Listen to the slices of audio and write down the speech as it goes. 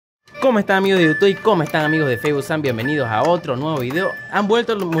¿Cómo están amigos de YouTube? ¿Cómo están amigos de Facebook? Sean bienvenidos a otro nuevo video. Han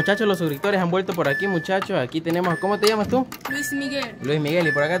vuelto los muchachos, los suscriptores han vuelto por aquí, muchachos. Aquí tenemos, ¿cómo te llamas tú? Luis Miguel. Luis Miguel.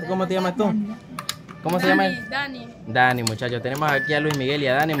 ¿Y por acá cómo te llamas tú? ¿Cómo se llama? Dani. Dani, muchachos. Tenemos aquí a Luis Miguel y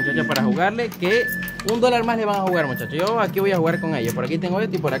a Dani, muchachos, para jugarle. Que $1 más le van a jugar, muchachos. Yo aquí voy a jugar con ellos. Por aquí tengo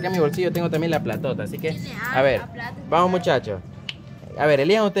esto y por acá en mi bolsillo tengo también la platota. Así que, a ver, vamos muchachos. A ver,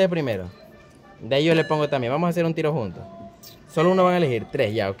 elijan ustedes primero. De ahí yo le pongo también. Vamos a hacer un tiro juntos. Solo uno van a elegir,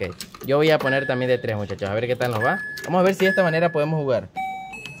 3 ya, ok. Yo voy a poner también de 3, muchachos, a ver qué tal nos va. Vamos a ver si de esta manera podemos jugar.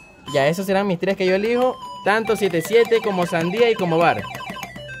 Ya, esos serán mis 3 que yo elijo. Tanto 7-7 como sandía y como bar.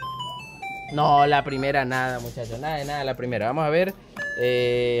 No, la primera nada, muchachos, nada de nada la primera. Vamos a ver,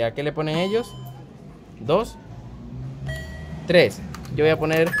 ¿a qué le ponen ellos? 2, 3. Yo voy a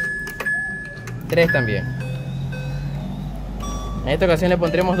poner 3 también. En esta ocasión le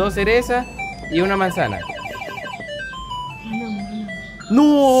pondremos 2 cerezas y una manzana.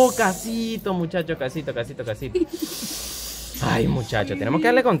 No, casito, muchachos, casito. Ay, muchachos, tenemos que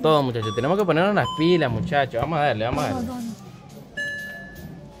darle con todo, muchachos. Tenemos que ponernos las pilas, muchachos. Vamos a darle, vamos a darle.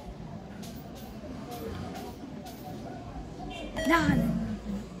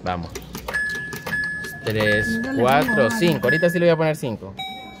 Vamos. 3, 4, 5. Ahorita sí le voy a poner 5.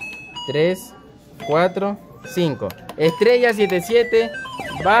 3, 4, 5. Estrella, 7-7.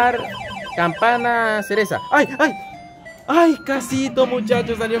 Bar, campana, cereza. ¡Ay, ay! ¡Ay, casito,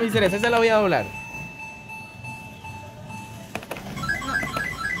 muchachos! Salió mi cereza. Esa la voy a doblar.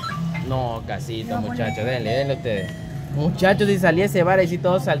 No, casito, muchachos. Denle ustedes. Muchachos, si salía ese bar, ahí sí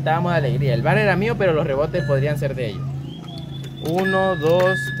todos saltábamos de alegría. El bar era mío, pero los rebotes podrían ser de ellos. 1,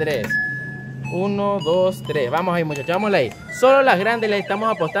 2, 3. 1, 2, 3. Vamos ahí, muchachos. Vamos ahí. Solo las grandes le estamos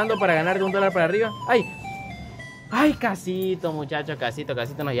apostando para ganar de $1 para arriba. ¡Ay! ¡Ay, casito, muchachos! Casito.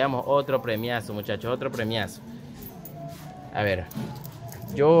 Nos llevamos otro premiazo, muchachos. Otro premiazo. A ver,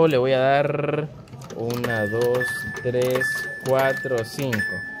 yo le voy a dar 1, 2, 3, 4, 5.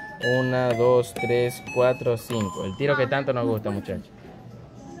 1, 2, 3, 4, 5. El tiro que tanto nos gusta, muchachos.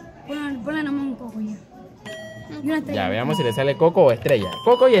 Ponle nomás un poco ya. Ya, veamos si le sale coco o estrella.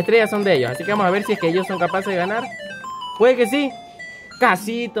 Coco y estrella son de ellos, así que vamos a ver si es que ellos son capaces de ganar. Puede que sí.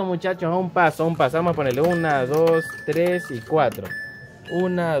 Casito, muchachos, a un paso. Vamos a ponerle 1, 2, 3 y 4.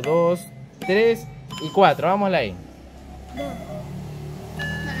 1, 2, 3 y 4. Vámonos ahí.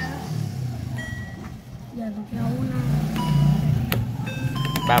 Ya, no queda una.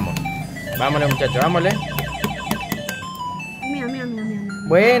 Vámonos muchachos, vámonos. Mira.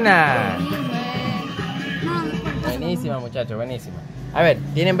 Buena. No, Buenísima, muchachos, buenísima. A ver,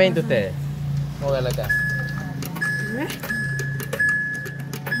 tienen 20 ustedes. Vamos a darle acá.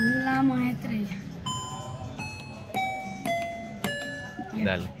 la más estrella.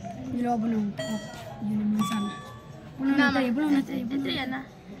 Dale. Yo le voy a poner un coco y una manzana. Ponle una estrella. Estrella, nada.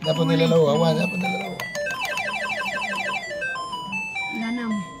 Ya ponerle la uva, aguanta, ya ponerle la uva.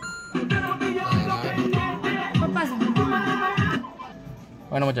 Ganamos. ¿Qué pasa?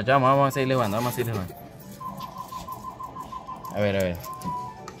 Bueno, muchachos, vamos a seguir jugando, A ver.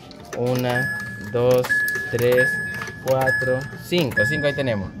 1, 2, 3, 4, 5. 5 ahí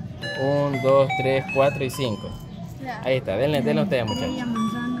tenemos. 1, 2, 3, 4 y 5. Ahí está, denle ustedes, muchachos.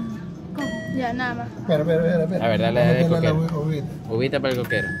 Ya, nada más. Espera. A ver, dale el coquero. Uvita. Uvita para el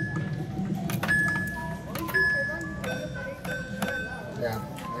coquero. Ya,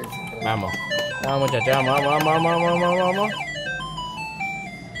 ahí sí. Vamos, muchachos, vamos.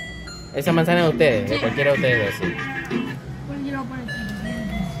 Esa manzana es de ustedes, de cualquiera de ustedes. Sí. Yo le voy a poner estrella.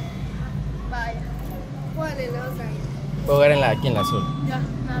 Vaya. ¿Cuál es la otra? Puedo jugar aquí en la azul.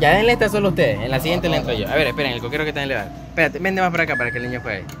 Ya denle esta solo ustedes, en la siguiente le entro yo. A ver, esperen, el coquero que también le va a dar. Espérate, vende más para acá para que el niño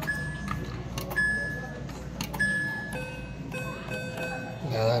juegue.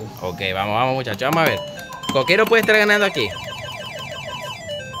 Ya, dale. Ok, vamos muchachos, vamos a ver. Coquero puede estar ganando aquí.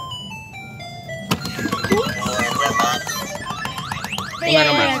 Una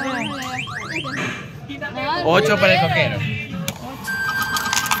nomás. 8 para el coquero.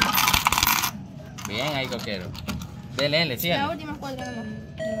 Bien, ahí coquero. Dele, síganle. Las últimas 4 nomás.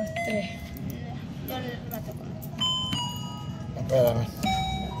 3. Yo le mato.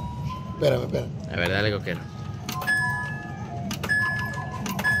 Espérame. A ver, dale coquero.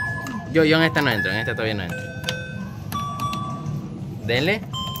 Yo en esta no entro, en esta todavía no entro. Denle.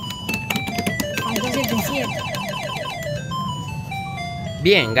 Entonces 7.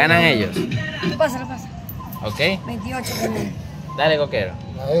 Bien, ganan ellos. Pasa. Ok. 28 también. Dale coquero.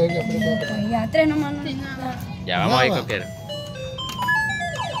 Ahí, que aprieta. Ya, 3 nomás. No. Ya, vamos ahí coquero.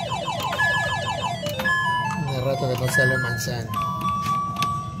 De rato que no sale manzana.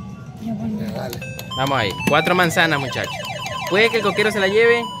 Ya, Ya, dale. Vamos ahí. 4 manzanas, muchachos. Puede que el coquero se la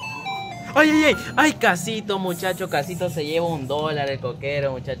lleve ¡Ay, ay, ay! ¡Ay, Casito, muchacho! Casito se lleva $1 el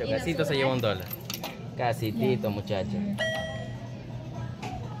coquero, muchacho. Casito se lleva $1. Casitito, muchacho.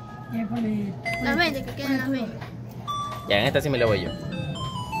 Ya pone. Las 20, que quedan las 20. Ya, en esta sí me lo voy yo.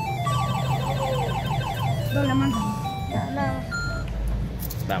 Doble mano.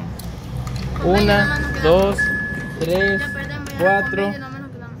 Vamos. 1, 2, 3, Ya perdemos, ya 4, con 20 nomás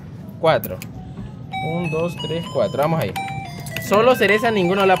nos quedamos. 4. 1, 2, 3, 4. Vamos ahí. Solo cereza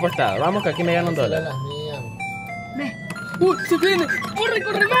ninguno lo ha apostado. Vamos que aquí me gana $1. Las mías. Ve. ¡Se viene! ¡Corre,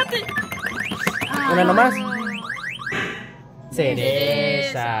 corre, mate! Una nomás.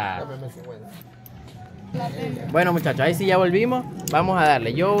 Cereza. Dame 50. Bueno, muchachos, ahí sí ya volvimos. Vamos a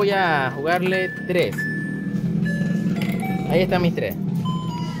darle. Yo voy a jugarle 3. Ahí están mis 3.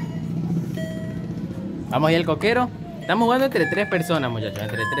 Vamos ahí al coquero. Estamos jugando entre 3 personas, muchachos.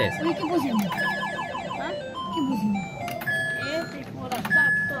 Entre 3. Oye, ¿qué pusimos? ¿Ah? ¿Qué pusimos? Este por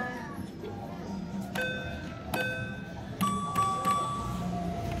exacto.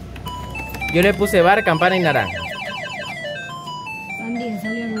 Yo le puse bar, campana y naranja. Sandía,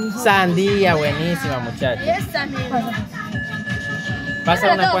 salió en el Sandía, buenísima, muchachos. Esa misma.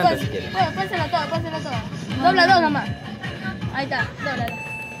 Pasa unas cuantas si quieres. Pásala toda, pásala toda. Dobla 2 nomás. Ahí está, dóblala.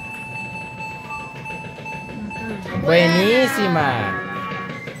 Buenísima.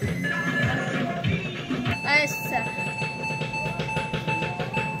 Esa.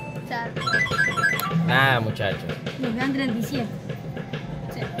 Nada, muchachos. Nos quedan 37.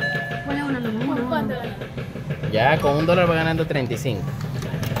 Sí. Ponle una nomás. ¿Cuánto? Ya con $1 va ganando 35.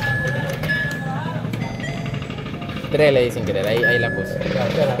 3 le di sin querer, ahí la puse.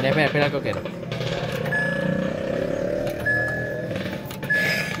 Espera el coquero.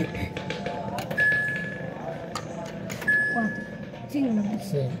 Cuatro. Cinco.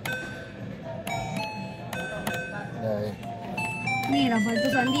 Sí. Ahí. Mira, faltó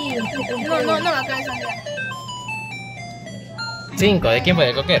sandía. No, acá es sandía. 5, ¿de quién fue?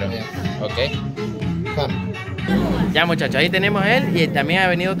 ¿Del coquero? Ok. Cam. Ya, muchachos, ahí tenemos él y también ha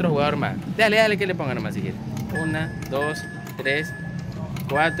venido otro jugador más. Dale que le pongan nomás si quieres. 1, 2, 3,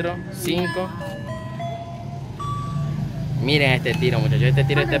 4, 5. Miren este tiro, muchachos. Este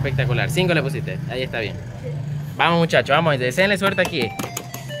tiro está espectacular. 5 le pusiste. Ahí está bien. Vamos, muchachos, vamos. Deseenle suerte aquí. Ya,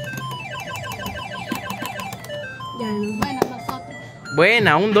 no. Bueno, nosotros.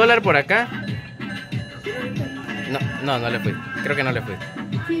 Buena, $1 por acá. No le fui. Creo que no le fui.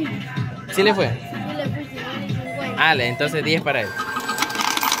 Sí. ¿Sí le fue? Sí le puse 50. Dale, entonces 10 para él.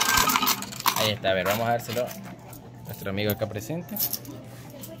 Ahí está, a ver, vamos a dárselo a nuestro amigo acá presente.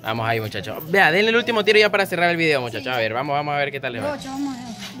 Vamos ahí, muchachos. Vea, denle el último tiro ya para cerrar el video, muchachos. A ver, vamos a ver qué tal les va. 8, vamos a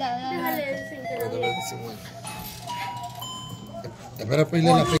ver. Déjale 50. Espera, pues,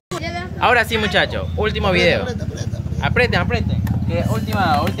 la fe. Ahora sí, muchachos, último video. Aprieten. Que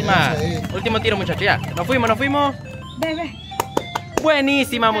último tiro, muchachos, ya. Nos fuimos. Ve.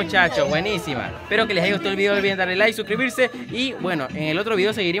 Buenísima, muchachos, buenísima. Espero que les haya gustado el video. No olviden darle like, suscribirse. Y bueno, en el otro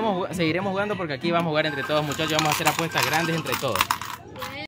video seguiremos jugando porque aquí vamos a jugar entre todos, muchachos. Vamos a hacer apuestas grandes entre todos.